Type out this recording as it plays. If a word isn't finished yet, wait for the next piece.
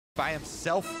by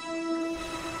himself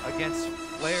against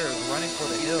Flares running for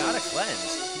the hill. He's got a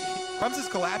cleanse. Crumbs is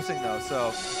collapsing though,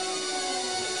 so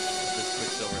This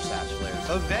Quicksilver Sash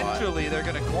Flares. eventually they're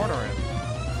gonna corner him.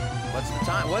 What's the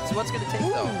time? What's gonna take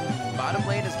though? Bottom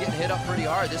lane is getting hit up pretty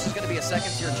hard. This is gonna be a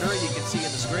second tier turret you can see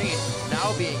in the screen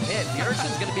now being hit.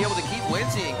 Bjergsen's gonna be able to keep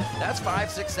wincing. That's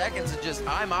 5-6 seconds of just,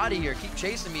 I'm out of here. Keep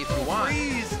chasing me if you want.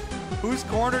 Freeze! Who's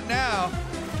cornered now?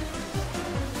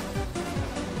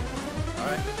 All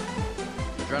right.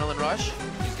 Adrenaline rush.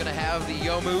 He's gonna have the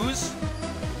Yomus.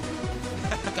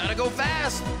 Gotta go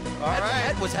fast. All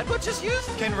right. Was Headbutt just used?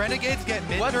 Can Renegades get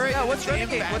mid What's turret?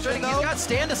 Renegade? He's got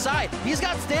stand aside. He's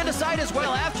got stand aside as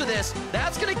well after this.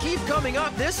 That's gonna keep coming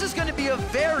up. This is gonna be a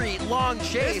very long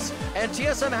chase, and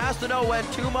TSM has to know when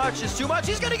too much is too much.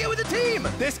 He's gonna get with the team.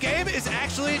 This game is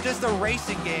actually just a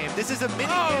racing game. This is a mini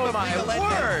game of my League of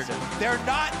Legends. word. They're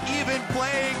not even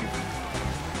playing.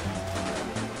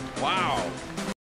 Wow.